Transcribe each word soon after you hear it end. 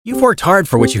You've worked hard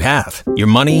for what you have. Your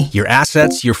money, your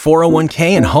assets, your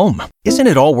 401k, and home. Isn't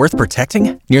it all worth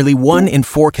protecting? Nearly 1 in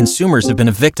 4 consumers have been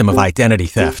a victim of identity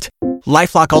theft.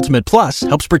 LifeLock Ultimate Plus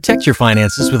helps protect your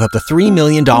finances with up to $3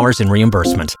 million in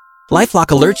reimbursement. LifeLock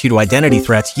alerts you to identity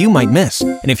threats you might miss.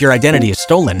 And if your identity is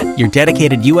stolen, your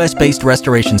dedicated U.S.-based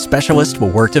restoration specialist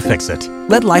will work to fix it.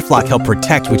 Let LifeLock help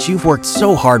protect what you've worked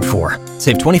so hard for.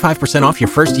 Save 25% off your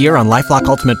first year on LifeLock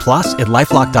Ultimate Plus at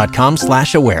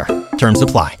LifeLock.com/aware. Terms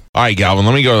apply. All right, Galvin,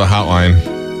 let me go to the hotline.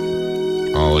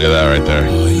 Oh, look at that right there.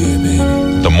 Oh, yeah, baby.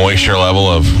 The moisture level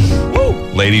of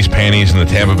ladies' panties in the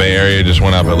Tampa Bay area just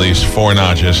went up at least 4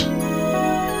 notches.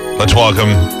 Let's welcome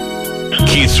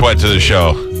Keith Sweat to the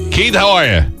show. Keith, how are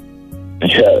you?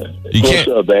 Yeah. What's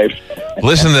up, babe?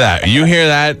 Listen to that. You hear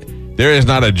that? There is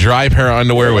not a dry pair of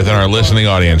underwear within our listening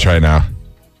audience right now.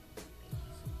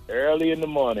 Early in the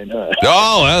morning, huh?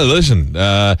 Oh, well, listen.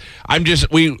 I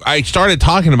started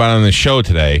talking about it on the show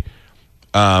today,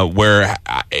 where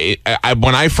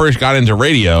when I first got into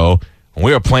radio,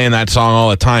 we were playing that song all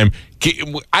the time.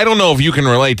 I don't know if you can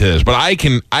relate to this, but I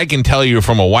can tell you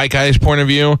from a white guy's point of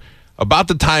view, about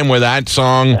the time where that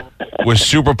song was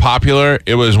super popular,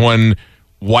 it was when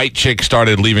white chicks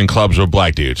started leaving clubs with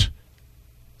black dudes.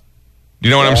 Do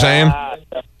you know what I'm saying?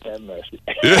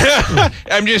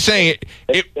 I'm just saying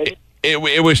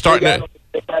it was starting to.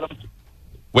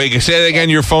 Wait, say that again.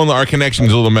 Your phone, our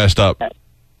connection's a little messed up.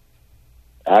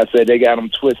 I said they got them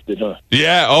twisted, huh?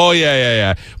 Yeah. Oh,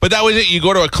 yeah. But that was it. You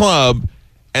go to a club,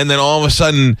 and then all of a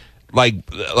sudden, like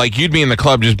you'd be in the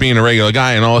club just being a regular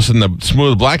guy, and all of a sudden the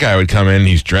smooth black guy would come in.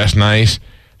 He's dressed nice,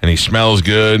 and he smells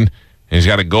good. And he's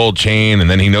got a gold chain, and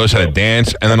then he knows how to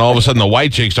dance. And then all of a sudden, the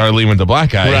white chick started leaving with the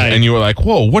black guys, right. And you were like,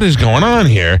 "Whoa, what is going on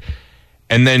here?"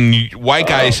 And then white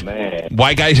guys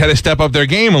had to step up their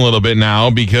game a little bit now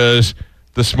because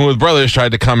the Smooth Brothers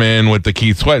tried to come in with the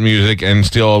Keith Sweat music and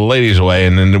steal all the ladies away,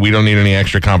 and then we don't need any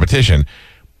extra competition.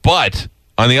 But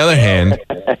on the other hand,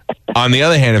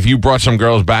 if you brought some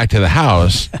girls back to the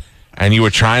house and you were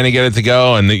trying to get it to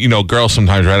go, and girls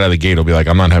sometimes right out of the gate will be like,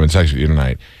 "I'm not having sex with you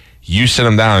tonight." You sit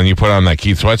them down and you put on that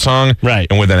Keith Sweat song, right?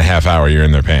 And within a half hour, you're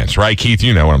in their pants, right, Keith?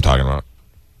 You know what I'm talking about.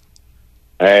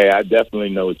 Hey, I definitely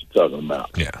know what you're talking about.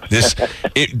 Yeah,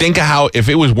 think of how if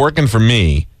it was working for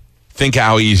me, think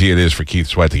how easy it is for Keith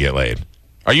Sweat to get laid.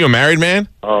 Are you a married man?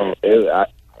 No,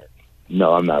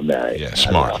 I'm not married. Yeah,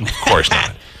 smart. Of course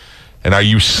not. And are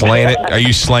you slaying it? Are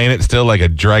you slaying it still like a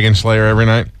dragon slayer every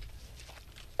night?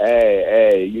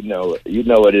 Hey, you know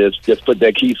what it is. Just put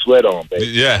that Keith Sweat on, baby.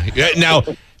 Yeah.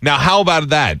 Now, how about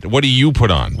that? What do you put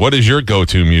on? What is your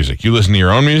go-to music? You listen to your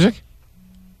own music?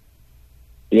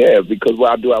 Yeah, because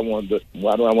why do I want to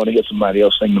hear somebody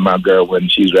else sing to my girl when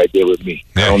she's right there with me?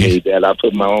 Yeah, I don't need that. I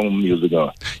put my own music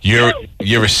on. You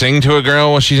ever sing to a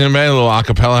girl while she's in bed? A little a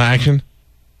cappella action?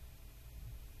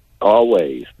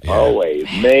 Always.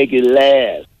 Make it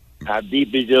last. How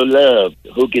deep is your love?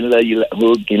 Who can love you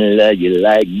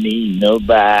like me?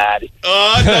 Nobody.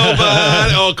 Oh,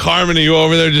 nobody. Oh, Carmen, are you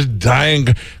over there just dying?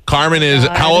 Carmen is,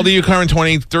 how old are you, Carmen?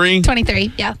 23?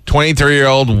 23, yeah.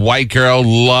 23-year-old white girl,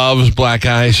 loves black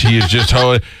guys. She is just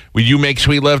totally. Will you make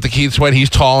sweet love to Keith Sweat?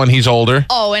 He's tall and he's older.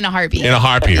 Oh, in a heartbeat. In a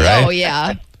heartbeat, right? Oh,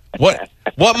 yeah. What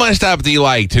must have to you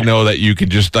like to know that you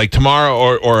could just, like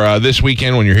tomorrow or this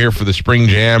weekend when you're here for the Spring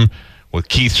Jam with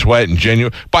Keith Sweat and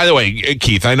Genuine. By the way,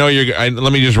 Keith, I know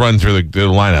let me just run through the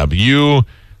lineup. You,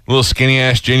 little skinny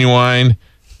ass Genuine,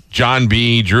 John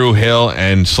B, Drew Hill,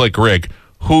 and Slick Rick.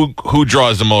 Who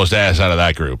draws the most ass out of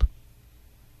that group?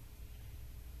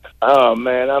 Oh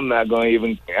man, I can't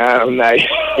even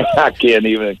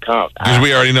count. Because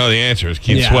we already know the answer is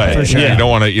Keith Sweat. For sure. You don't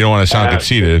want to sound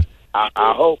conceited.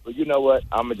 I hope, you know what?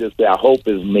 I'm going to just say, I hope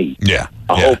it's me. Yeah.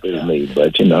 I hope it's me,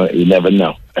 but, you never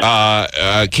know.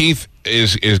 Keith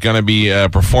is going to be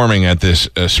performing at this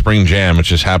Spring Jam,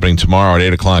 which is happening tomorrow at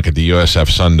 8 o'clock at the USF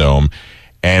Sundome.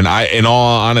 And in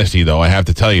all honesty, though, I have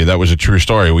to tell you, that was a true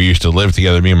story. We used to live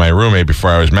together, me and my roommate, before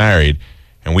I was married,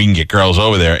 and we can get girls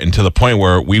over there. And to the point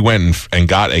where we went and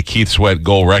got a Keith Sweat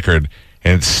gold record,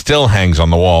 and it still hangs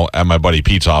on the wall at my buddy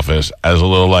Pete's office as a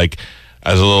little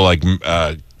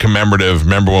commemorative,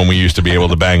 remember when we used to be able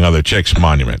to bang other chicks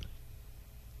monument.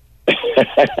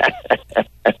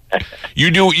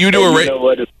 You know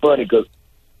what? It's funny because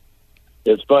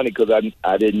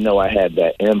I didn't know I had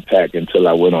that impact until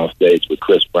I went on stage with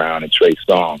Chris Brown and Trey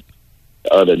Songz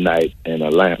the other night in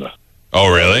Atlanta.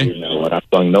 Oh, really? When I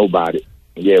sung Nobody.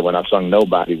 Yeah, when I sung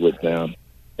Nobody with them,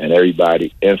 and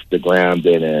everybody Instagrammed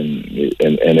it and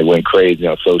it went crazy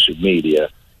on social media,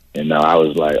 and I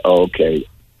was like, oh, okay.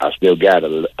 I still got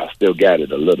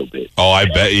it a little bit. Oh, I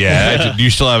bet. Yeah. Do you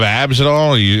still have abs at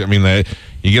all? You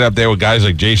you get up there with guys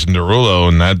like Jason Derulo,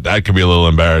 and that could be a little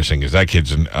embarrassing because that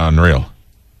kid's unreal.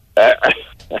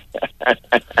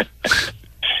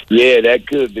 Yeah, that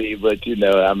could be, but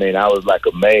I was like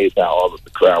amazed how all of the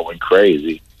crowd went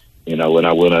crazy. When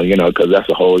I went on, because that's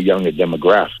a whole younger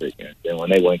demographic. And then when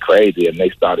they went crazy and they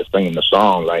started singing the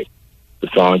song, like the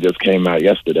song just came out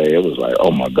yesterday, it was like,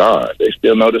 oh my God, they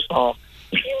still know the song.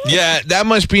 Yeah, that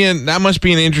must be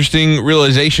an interesting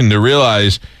realization to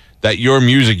realize that your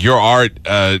music, your art,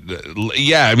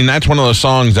 that's one of those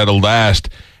songs that'll last,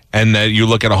 and that you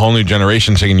look at a whole new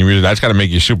generation singing your music. That's got to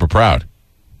make you super proud.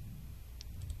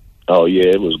 Oh yeah,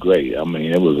 it was great.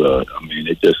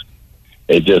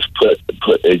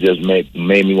 It just made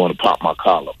me want to pop my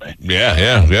collar, man.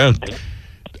 Yeah.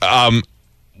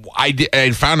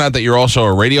 I found out that you're also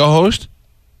a radio host.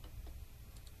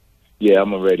 Yeah,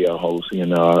 I'm a radio host.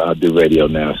 I do radio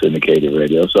now, syndicated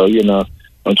radio. So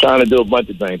I'm trying to do a bunch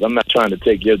of things. I'm not trying to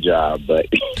take your job, but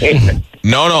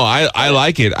No, I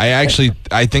like it. I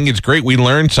think it's great. We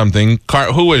learned something.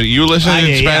 Who was it? You listened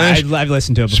in Spanish? Yeah, I've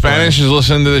listened to it before. Spanish has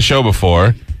listened to the show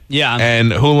before. Yeah.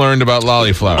 And who learned about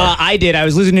Lolliflower? I did. I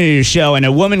was listening to your show, and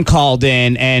a woman called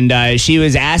in, and she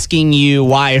was asking you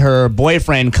why her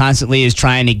boyfriend constantly is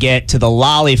trying to get to the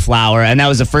Lolliflower, and that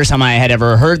was the first time I had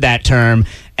ever heard that term,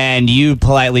 and you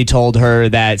politely told her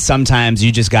that sometimes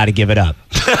you just got to give it up.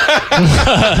 So that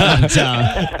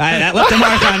left a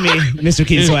mark on me, Mr.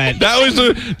 Keith Sweat. That was the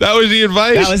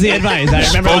advice? That was the advice. I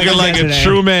remember Spoken like a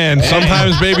true man.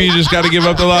 Sometimes, baby, you just got to give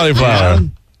up the Lolliflower.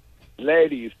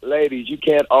 Ladies, you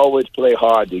can't always play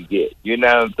hard to get. You know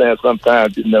what I'm saying?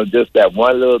 Sometimes, just that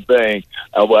one little thing.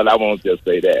 Well, I won't just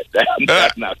say that.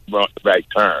 That's not the right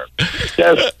term.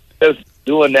 Just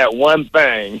doing that one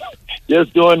thing.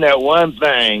 Just doing that one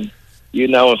thing,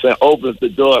 what I'm saying, opens the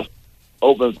door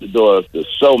to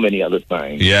so many other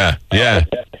things. Yeah.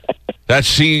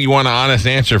 You want an honest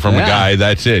answer from a guy,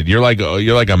 that's it. You're like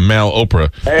a male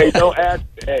Oprah. Hey,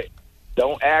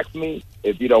 don't ask me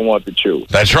if you don't want the truth.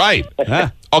 That's right.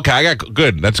 Okay,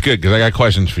 that's good, because I got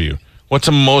questions for you. What's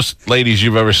the most ladies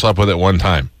you've ever slept with at one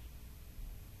time?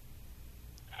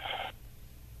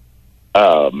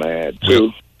 Oh, man,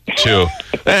 two.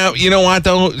 Now, you know what,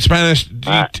 though? Spanish,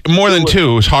 more than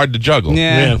two is hard to juggle.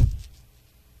 Yeah.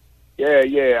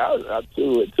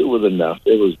 Two was enough.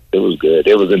 It was good.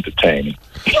 It was entertaining.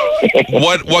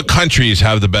 What countries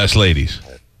have the best ladies?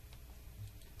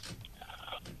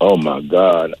 Oh my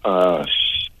God! I've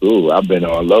been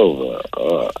all over.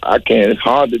 I can't. It's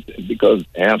hard to because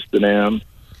Amsterdam,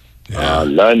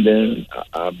 London.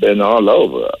 I've been all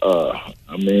over.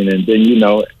 And then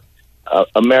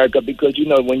America, because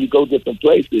when you go different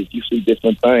places, you see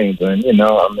different things, and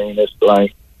it's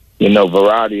like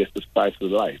variety is the spice of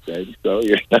life, baby. So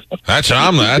that's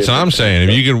what I'm saying.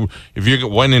 If you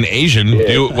when in Asian,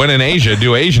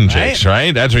 do Asian chicks,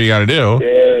 right? That's what you got to do.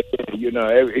 Yeah.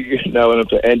 What I'm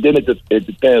saying? And then it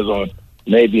depends on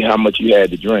maybe how much you had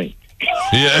to drink.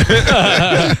 Yeah.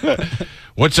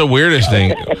 What's the weirdest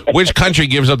thing? Which country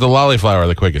gives up the Lolliflower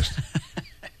the quickest?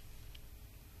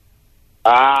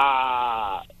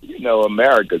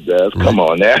 America does. Come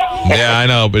on now. Yeah, I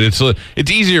know, but it's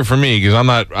easier for me because I'm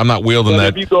not wielding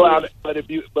that. If you go out, but if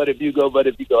you go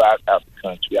out the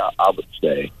country, I would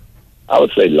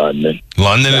say London.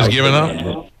 London is giving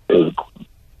up.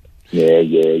 Yeah,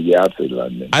 I'd say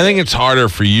London. I think it's harder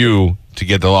for you to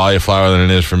get the Lolliflower than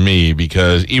it is for me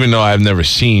because even though I've never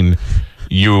seen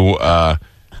you,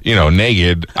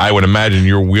 naked, I would imagine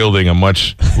you're wielding a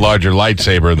much larger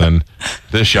lightsaber than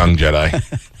this young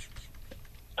Jedi.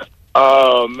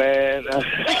 Oh man!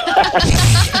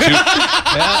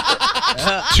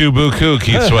 Tu beaucoup,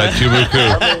 Keith Sweat. Tu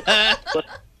beaucoup.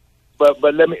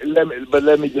 But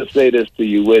let me just say this to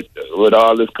you: with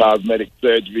all this cosmetic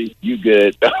surgery, you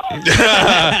good.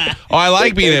 I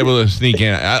like being able to sneak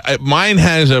in. Mine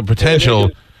has a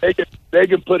potential. They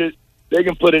can put it. They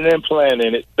can put an implant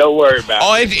in it. Don't worry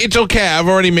about it. It's okay. I've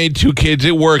already made 2 kids.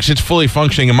 It works. It's fully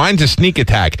functioning. And mine's a sneak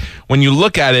attack. When you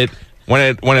look at it,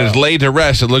 when it's laid to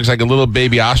rest, it looks like a little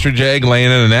baby ostrich egg laying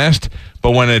in a nest.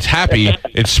 But when it's happy,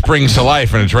 it springs to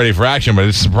life and it's ready for action. But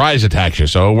it surprise attacks you,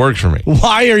 so it works for me.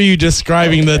 Why are you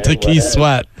describing that to Keith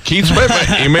Sweat? Keith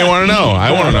Sweat, you may want to know.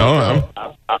 I want to know.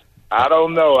 I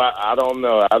don't know. I don't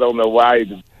know. I don't know why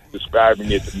he's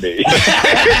describing it to me.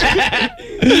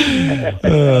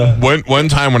 One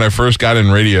time when I first got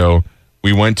in radio,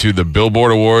 we went to the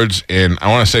Billboard Awards, and I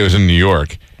want to say it was in New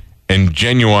York. And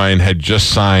Genuine had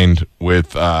just signed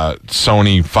with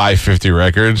Sony 550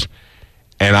 Records,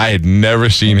 and I had never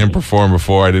seen him perform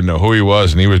before. I didn't know who he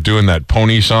was, and he was doing that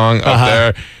pony song up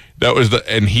there. That was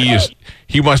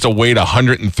he must have weighed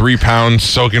 103 pounds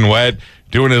soaking wet,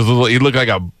 doing his little. He looked like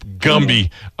a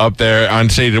Gumby up there on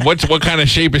stage. What kind of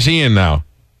shape is he in now?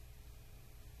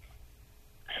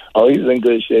 Oh, he's in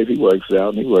good shape. He works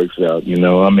out. You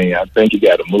know, I mean, I think he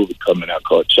got a movie coming out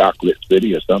called Chocolate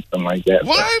City or something like that.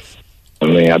 What? I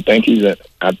mean, I think he's in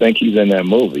that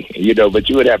movie. You know, but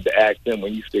you would have to ask him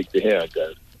when you speak to him,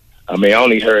 because I mean, I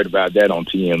only heard about that on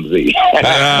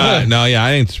TMZ. No, yeah,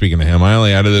 I ain't speaking to him.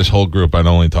 Out of this whole group, I'd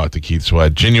only talk to Keith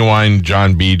Sweat. Genuine,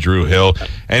 John B., Drew Hill,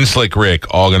 and Slick Rick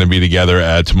all going to be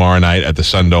together tomorrow night at the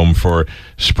Sundome for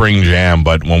Spring Jam.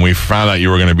 But when we found out you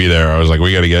were going to be there, I was like,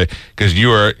 we got to get it, because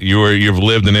you've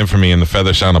lived in infamy in the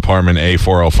Feather Sound apartment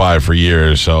A405 for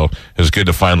years. So it was good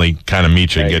to finally kind of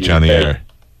meet you and get you on the air.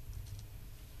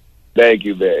 Thank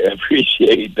you, man. I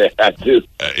appreciate that. I do.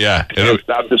 Yeah.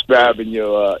 Stop describing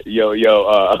your.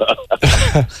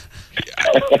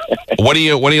 What are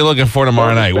you looking for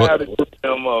tomorrow night?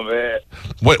 Come on, man.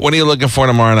 What are you looking for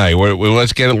tomorrow night?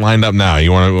 Let's get it lined up now.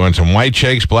 You want some white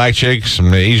chicks, black chicks,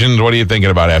 some Asians? What are you thinking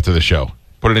about after the show?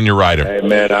 Put it in your rider. Hey,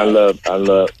 man, I love.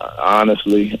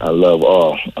 Honestly, I love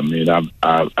all. I mean,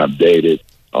 I've dated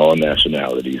all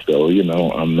nationalities, so you know,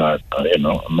 I'm not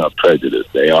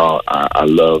prejudiced. They all. I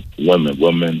love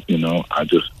women. You know, I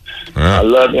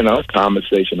love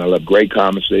conversation. I love great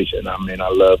conversation. I mean, I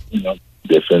love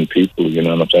different people. You know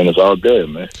what I'm saying? It's all good,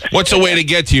 man. What's the way to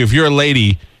get to you if you're a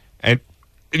lady and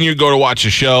you go to watch a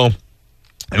show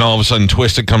and all of a sudden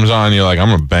Twisted comes on and you're like, I'm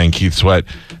gonna bang Keith Sweat?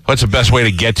 What's the best way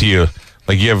to get to you?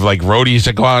 Like, you have like roadies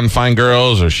that go out and find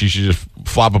girls, or she should just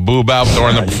flop a boob out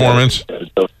during the performance?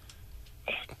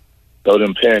 Throw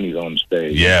them panties on the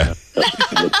stage. Yeah.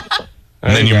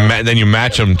 And then you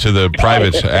match them to the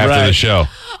privates after the show.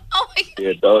 Oh my God.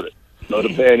 Yeah, throw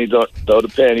the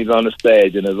panties on the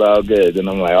stage, and it's all good. And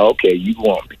I'm like, okay, you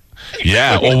want me?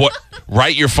 Yeah. Well,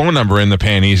 write your phone number in the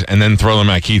panties and then throw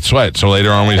them at Keith Sweat. So later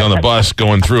on, when he's on the bus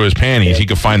going through his panties, he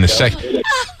can find the sex.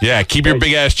 Yeah. Keep your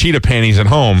big ass cheetah panties at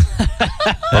home,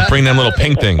 or bring them little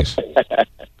pink things.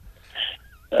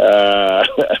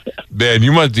 Man,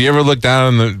 do you ever look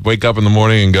down and wake up in the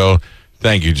morning and go,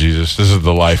 "Thank you, Jesus, this is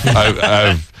the life.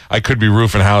 I could be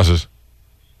roofing houses."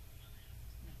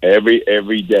 Every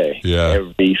day. Yeah.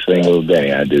 Every single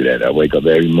day I do that. I wake up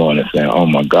every morning saying, "Oh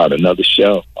my God, another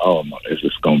show. Oh my, this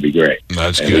is going to be great."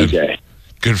 That's every good. Day.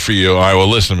 Good for you. All right, well,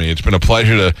 listen to me. It's been a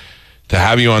pleasure to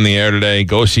have you on the air today.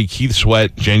 Go see Keith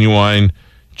Sweat, Genuine,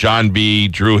 John B.,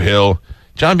 Drew Hill.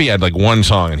 John B. had like one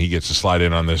song, and he gets to slide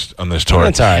in on this tour.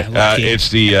 That's all right.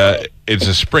 It's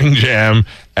a Spring Jam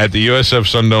at the USF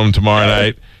Sundome tomorrow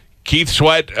night. Keith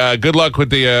Sweat, good luck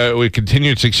with with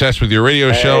continued success with your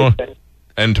radio show,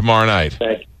 and tomorrow night.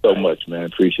 Thank you so much, man.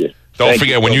 Appreciate it. Don't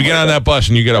forget, when you get on that bus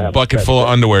and you get a bucket full of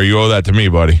underwear, you owe that to me,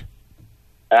 buddy.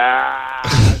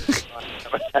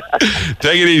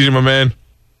 Take it easy, my man.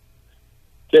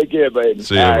 Take care, baby.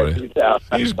 See you, buddy.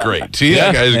 He's great. See,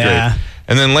 that guy's great.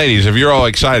 And then, ladies, if you're all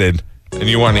excited and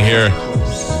you want to hear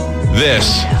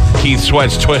this, Keith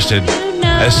Sweat's Twisted,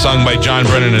 as sung by John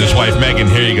Brennan and his wife Megan,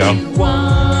 here you go.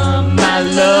 My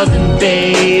loving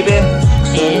baby,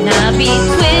 And I'll be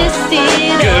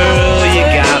twisted. girl, you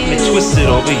got me twisted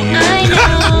over you. I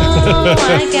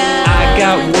know I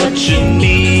got what you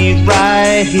need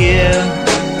right here.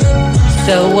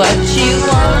 So what you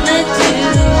wanna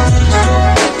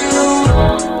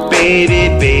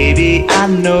Baby, I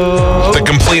know. The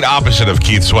complete opposite of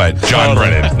Keith Sweat, John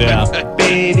Brennan. Yeah.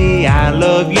 Baby, I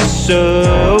love you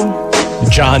so.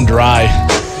 John Dry.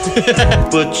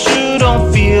 But you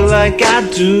don't feel like I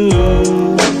do.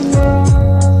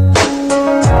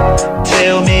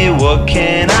 Tell me, what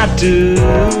can I do?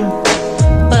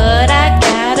 But I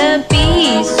gotta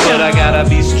be strong. But I gotta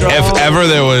be strong. If ever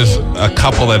there was a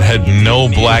couple that had no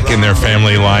black in their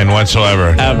family line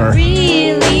whatsoever. Ever.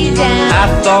 Really down.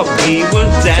 I thought we were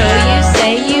So down. you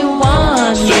say you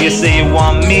want me. So you say you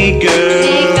want me, girl.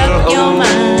 Make up your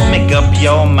mind. Make up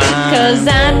your mind. 'Cause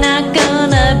I'm not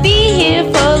gonna be here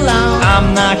for long.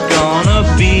 I'm not gonna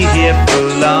be here for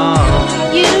long.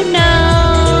 You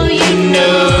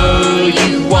know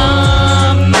you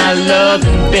want my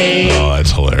loving, babe. Oh,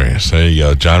 that's hilarious. There you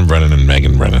go. John Brennan and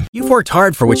Megan Brennan. You've worked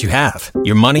hard for what you have.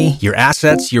 Your money, your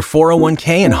assets, your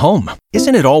 401k, and home.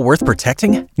 Isn't it all worth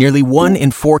protecting? Nearly 1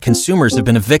 in 4 consumers have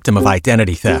been a victim of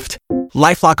identity theft.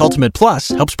 LifeLock Ultimate Plus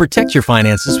helps protect your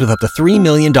finances with up to $3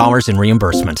 million in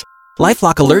reimbursement.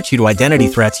 LifeLock alerts you to identity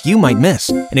threats you might miss.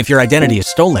 And if your identity is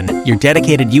stolen, your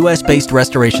dedicated U.S.-based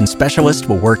restoration specialist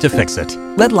will work to fix it.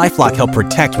 Let LifeLock help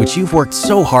protect what you've worked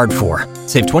so hard for.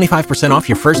 Save 25% off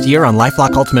your first year on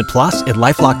LifeLock Ultimate Plus at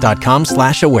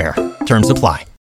LifeLock.com/aware. Terms apply.